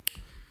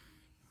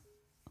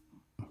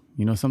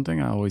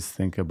Something I always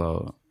think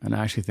about, and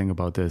I actually think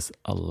about this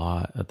a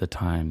lot at the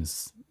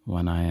times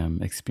when I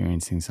am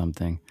experiencing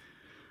something.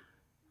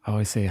 I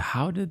always say,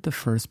 how did the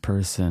first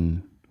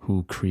person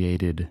who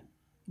created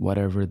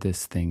whatever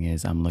this thing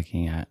is I'm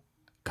looking at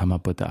come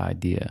up with the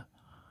idea?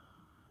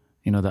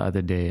 The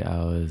other day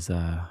I was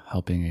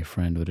helping a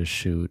friend with a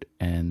shoot,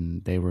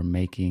 and they were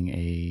making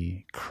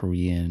a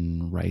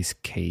Korean rice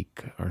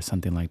cake or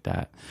something like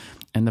that.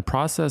 And the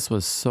process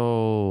was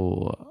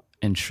so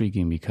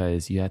intriguing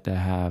because you had to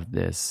have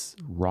this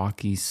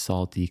rocky,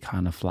 salty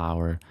kind of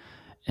flour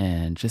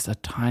and just a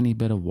tiny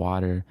bit of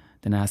water.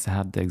 Then it has to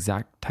have the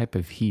exact type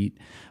of heat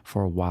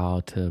for a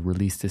while to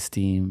release the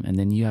steam. And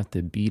then you have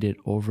to beat it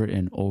over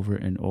and over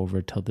and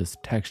over till this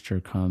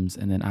texture comes.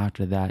 And then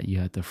after that, you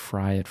have to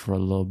fry it for a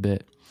little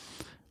bit.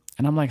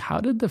 And I'm like, how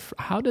did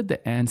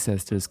the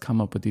ancestors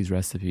come up with these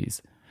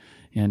recipes?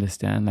 You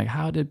understand? Like,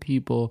 how did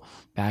people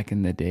back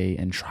in the day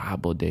in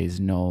tribal days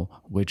know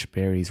which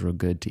berries were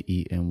good to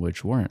eat and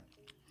which weren't?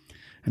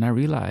 And I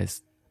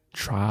realized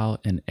trial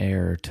and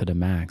error to the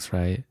max,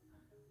 right?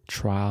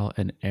 Trial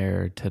and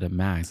error to the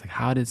max. Like,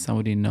 how did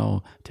somebody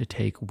know to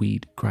take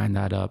wheat, grind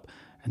that up,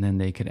 and then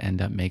they could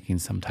end up making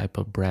some type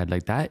of bread?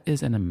 Like, that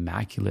is an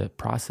immaculate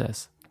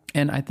process.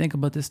 And I think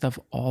about this stuff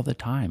all the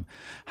time.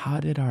 How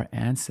did our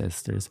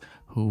ancestors,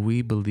 who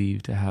we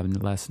believe to have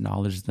less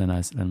knowledge than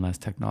us and less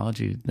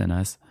technology than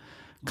us,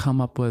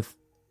 come up with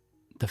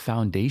the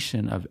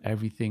foundation of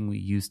everything we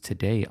use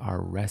today,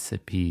 our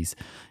recipes,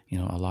 a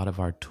lot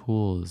of our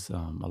tools,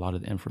 a lot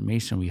of the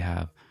information we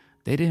have?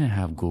 They didn't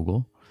have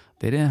Google.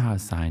 They didn't have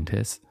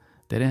scientists.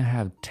 They didn't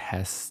have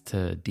tests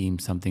to deem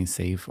something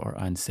safe or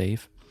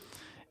unsafe.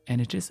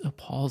 And it just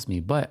appalls me.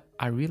 But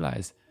I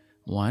realize,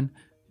 one,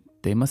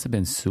 they must have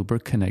been super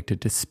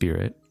connected to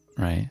spirit,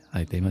 right?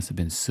 Like, they must have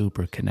been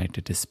super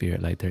connected to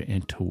spirit. Like, their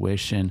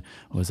intuition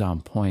was on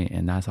point.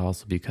 And that's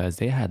also because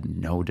they had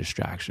no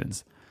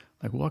distractions.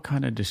 Like, what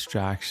kind of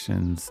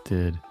distractions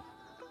did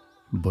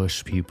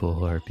bush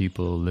people or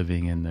people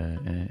living in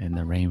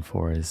the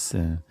rainforests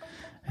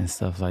and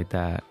stuff like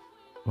that?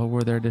 What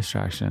were their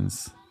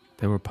distractions?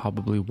 They were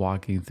probably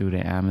walking through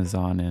the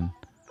Amazon and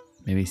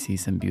maybe see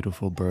some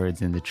beautiful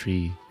birds in the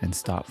tree and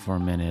stop for a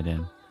minute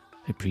and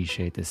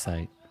appreciate the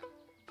sight.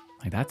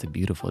 Like, that's a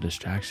beautiful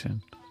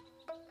distraction.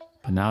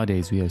 But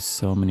nowadays we have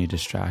so many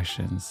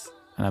distractions,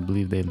 and I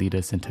believe they lead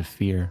us into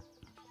fear.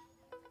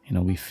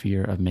 We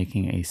fear of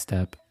making a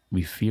step.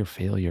 We fear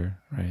failure,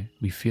 right?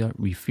 We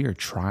fear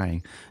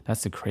trying.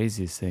 That's the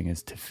craziest thing,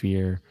 is to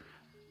fear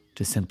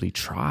to simply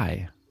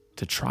try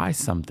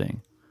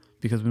something.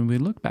 Because when we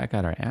look back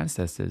at our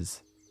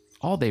ancestors,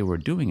 all they were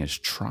doing is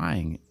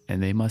trying,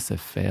 and they must have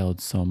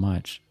failed so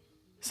much.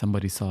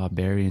 Somebody saw a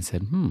berry and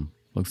said,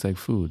 looks like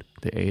food.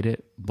 They ate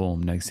it,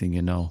 boom, next thing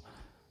you know,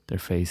 their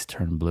face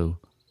turned blue.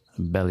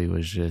 Their belly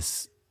was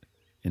just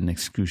in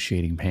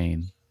excruciating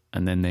pain.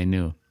 And then they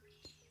knew,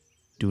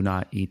 do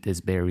not eat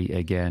this berry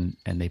again.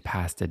 And they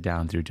passed it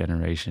down through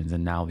generations.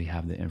 And now we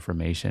have the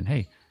information.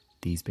 Hey,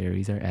 these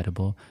berries are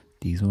edible.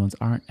 These ones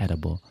aren't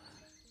edible.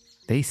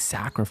 They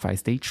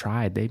sacrificed, they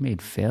tried, they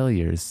made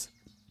failures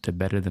to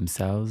better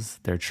themselves,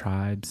 their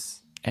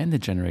tribes, and the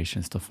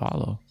generations to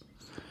follow.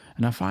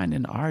 And I find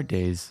in our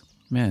days,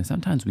 man,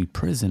 sometimes we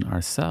prison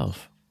ourselves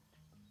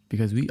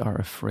because we are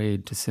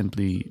afraid to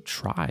simply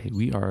try.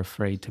 We are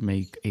afraid to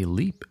make a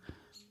leap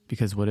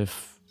because what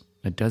if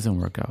it doesn't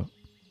work out?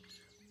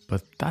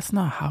 But that's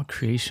not how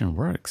creation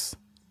works.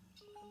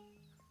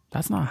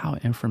 That's not how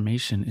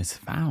information is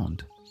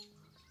found.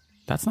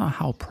 That's not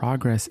how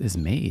progress is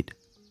made.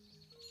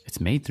 It's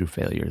made through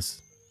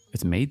failures.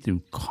 It's made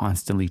through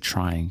constantly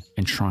trying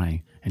and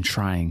trying and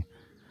trying,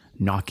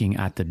 knocking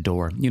at the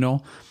door.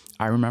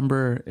 I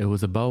remember it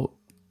was about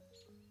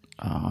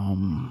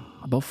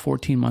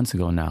 14 months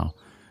ago now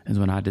is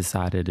when I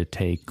decided to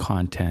take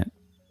content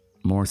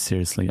more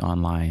seriously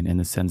online, in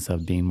the sense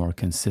of being more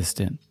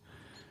consistent.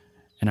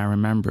 And I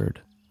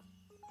remembered,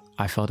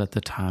 I felt at the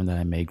time that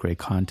I made great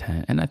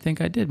content. And I think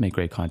I did make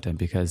great content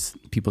because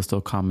people still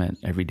comment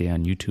every day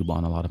on YouTube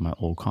on a lot of my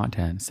old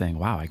content saying,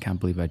 wow, I can't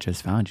believe I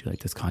just found you.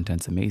 Like, this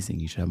content's amazing.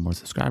 You should have more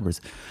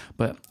subscribers.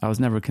 But I was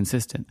never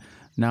consistent.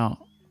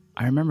 Now,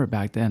 I remember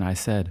back then I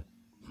said,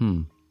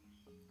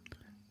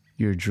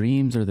 your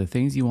dreams or the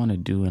things you want to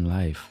do in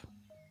life,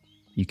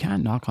 you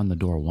can't knock on the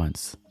door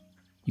once.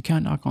 You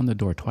can't knock on the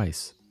door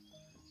twice.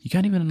 You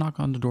can't even knock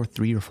on the door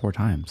 3 or 4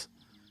 times.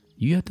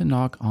 You have to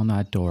knock on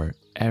that door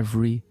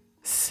every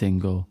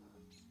single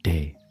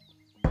day.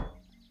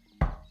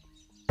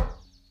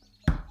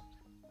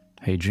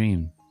 Hey,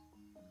 dream,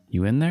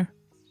 you in there?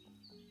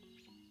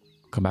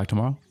 Come back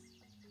tomorrow?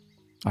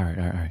 All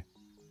right.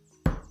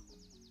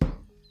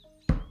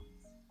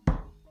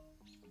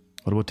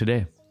 What about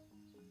today?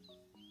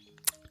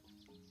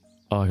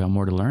 Oh, I got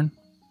more to learn?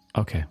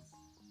 Okay,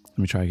 let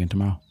me try again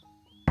tomorrow.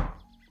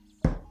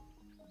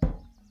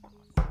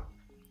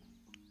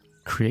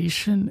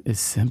 Creation is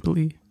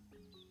simply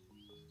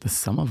the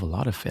sum of a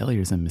lot of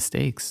failures and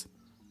mistakes.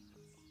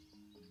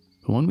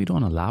 But when we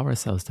don't allow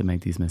ourselves to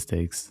make these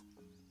mistakes,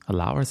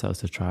 allow ourselves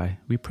to try.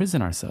 We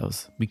prison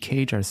ourselves. We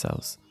cage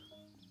ourselves.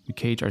 We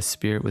cage our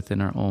spirit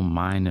within our own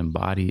mind and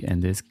body,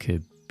 and this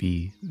could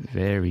be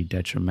very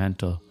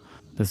detrimental.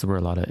 This is where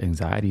a lot of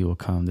anxiety will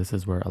come. This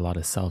is where a lot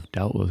of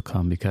self-doubt will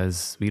come,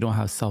 because we don't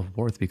have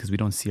self-worth, because we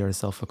don't see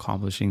ourselves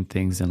accomplishing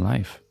things in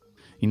life.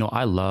 You know,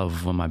 I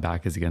love when my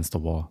back is against the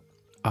wall.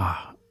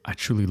 I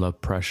truly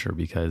love pressure,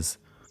 because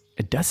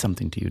it does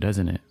something to you,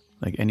 doesn't it?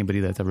 Like anybody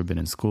that's ever been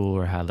in school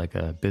or had like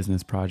a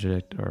business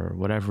project or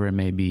whatever it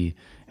may be,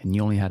 and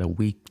you only had a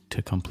week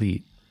to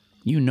complete,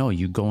 you know,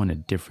 you go in a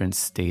different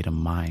state of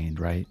mind,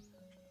 right?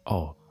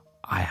 Oh,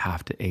 I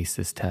have to ace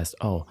this test.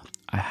 Oh,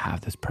 I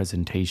have this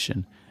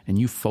presentation. And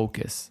you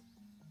focus.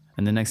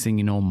 And the next thing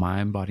you know,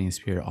 mind, body, and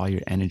spirit, all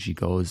your energy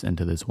goes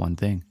into this one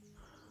thing,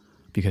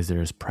 because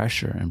there is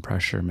pressure, and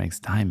pressure makes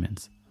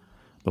diamonds.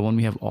 But when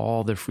we have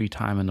all the free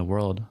time in the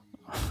world,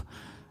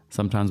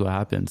 sometimes what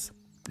happens?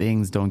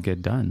 Things don't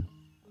get done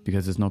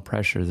because there's no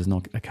pressure, there's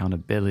no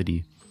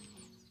accountability.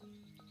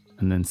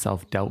 And then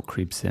self-doubt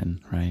creeps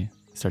in, right?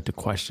 Start to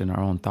question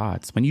our own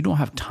thoughts. When you don't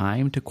have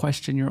time to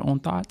question your own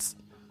thoughts,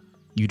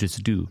 you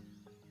just do.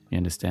 You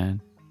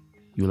understand?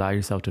 You allow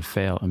yourself to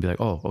fail and be like,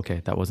 oh,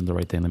 okay, that wasn't the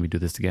right thing. Let me do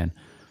this again.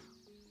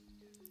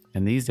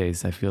 And these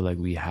days, I feel like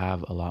we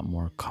have a lot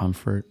more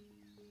comfort.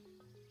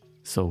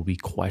 So we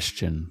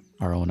question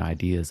our own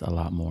ideas a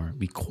lot more.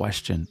 We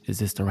question, is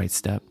this the right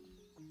step?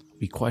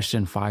 We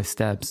question 5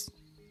 steps.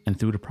 And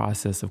through the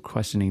process of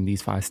questioning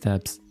these 5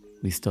 steps,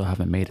 we still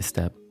haven't made a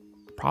step.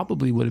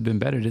 Probably would have been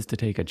better just to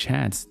take a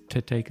chance,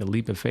 to take a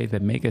leap of faith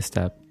and make a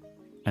step,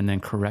 and then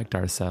correct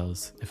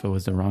ourselves if it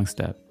was the wrong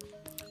step.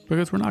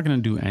 Because we're not going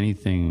to do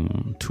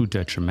anything too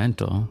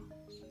detrimental,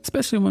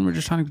 especially when we're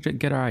just trying to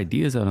get our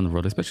ideas out on the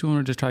road, especially when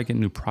we're just trying to get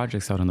new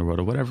projects out on the road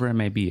or whatever it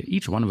may be.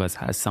 Each one of us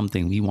has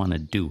something we want to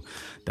do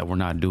that we're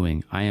not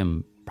doing. I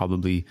am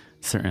probably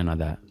certain of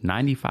that.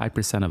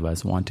 95% of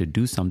us want to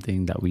do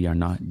something that we are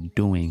not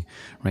doing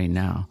right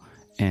now.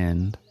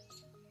 And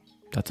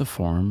that's a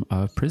form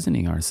of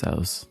prisoning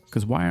ourselves,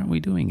 because why aren't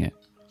we doing it?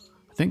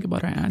 Think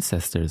about our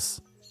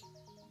ancestors.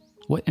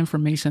 What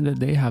information did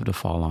they have to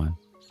fall on?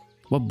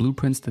 What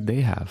blueprints did they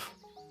have?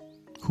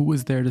 Who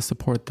was there to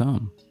support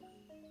them?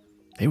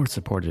 They were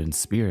supported in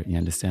spirit, you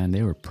understand?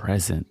 They were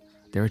present.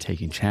 They were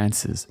taking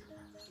chances.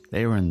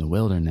 They were in the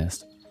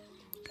wilderness.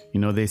 You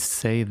know, they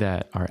say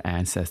that our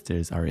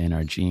ancestors are in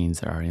our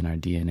genes, are in our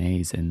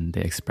DNAs, and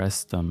they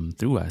express them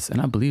through us. And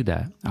I believe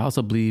that. I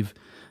also believe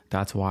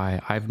that's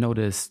why I've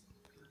noticed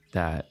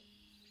that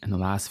in the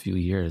last few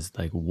years,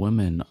 like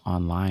women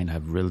online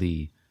have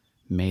really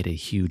made a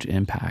huge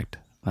impact,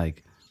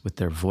 like with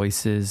their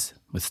voices,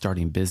 with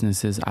starting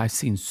businesses. I've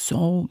seen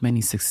so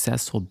many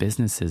successful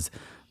businesses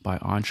by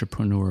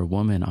entrepreneur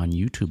women on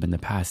YouTube in the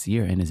past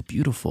year, and it's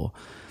beautiful.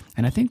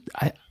 And I think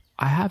I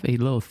have a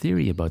little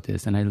theory about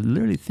this, and I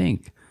literally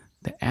think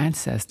the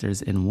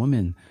ancestors in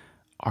women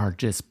are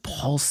just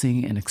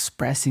pulsing and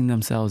expressing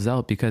themselves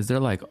out, because they're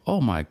like,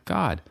 oh my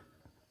God,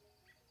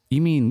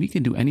 you mean we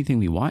can do anything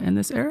we want in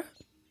this era?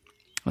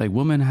 Like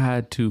women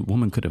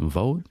couldn't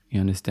vote,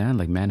 you understand?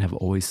 Like men have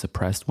always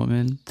suppressed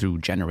women through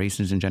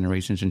generations and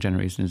generations and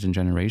generations and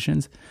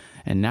generations.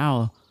 And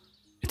now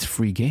it's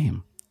free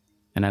game.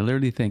 And I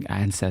literally think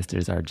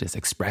ancestors are just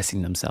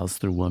expressing themselves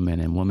through women,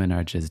 and women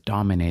are just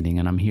dominating,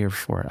 and I'm here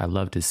for it. I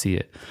love to see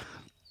it.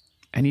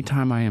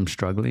 Anytime I am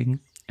struggling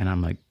and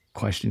I'm like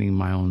questioning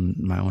my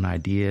own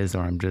ideas,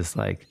 or I'm just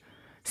like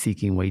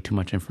seeking way too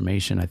much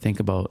information, I think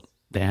about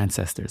the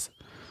ancestors,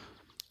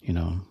 you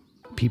know,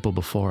 people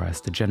before us,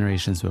 the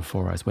generations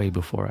before us, way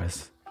before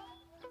us,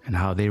 and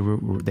how they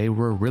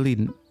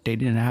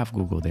didn't have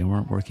Google. They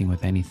weren't working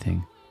with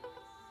anything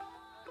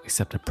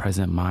except a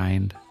present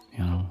mind, you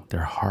know,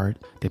 their heart.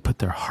 They put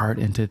their heart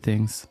into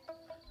things,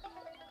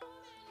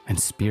 and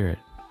spirit,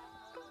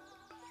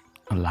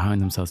 allowing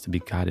themselves to be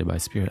guided by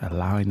spirit,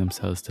 allowing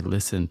themselves to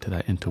listen to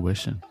that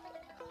intuition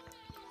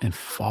and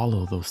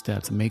follow those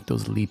steps, make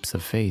those leaps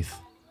of faith.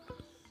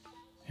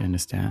 You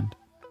understand?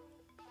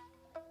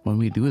 When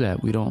we do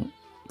that, we don't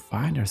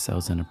find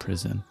ourselves in a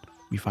prison.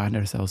 We find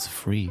ourselves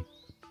free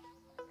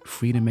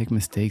to make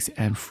mistakes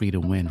and free to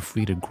win,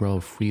 free to grow,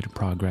 free to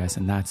progress.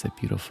 And that's a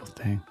beautiful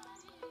thing.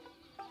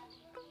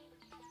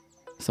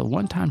 So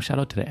one time, shout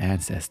out to the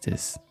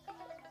ancestors.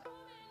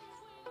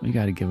 We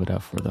got to give it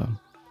up for them.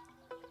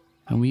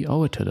 And we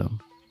owe it to them.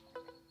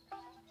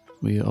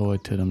 We owe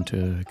it to them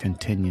to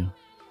continue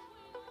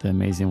the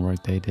amazing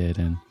work they did.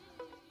 And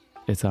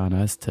it's on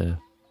us to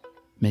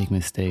make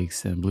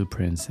mistakes and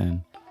blueprints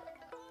and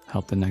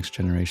help the next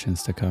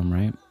generations to come,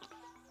 right?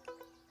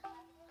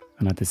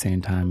 And at the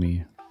same time,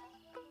 we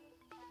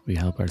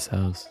help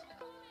ourselves.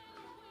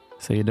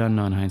 So you don't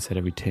know, in hindsight,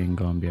 everything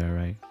gonna be all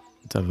right.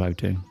 It's a vibe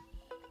thing.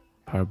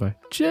 Powered by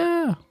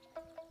Ja.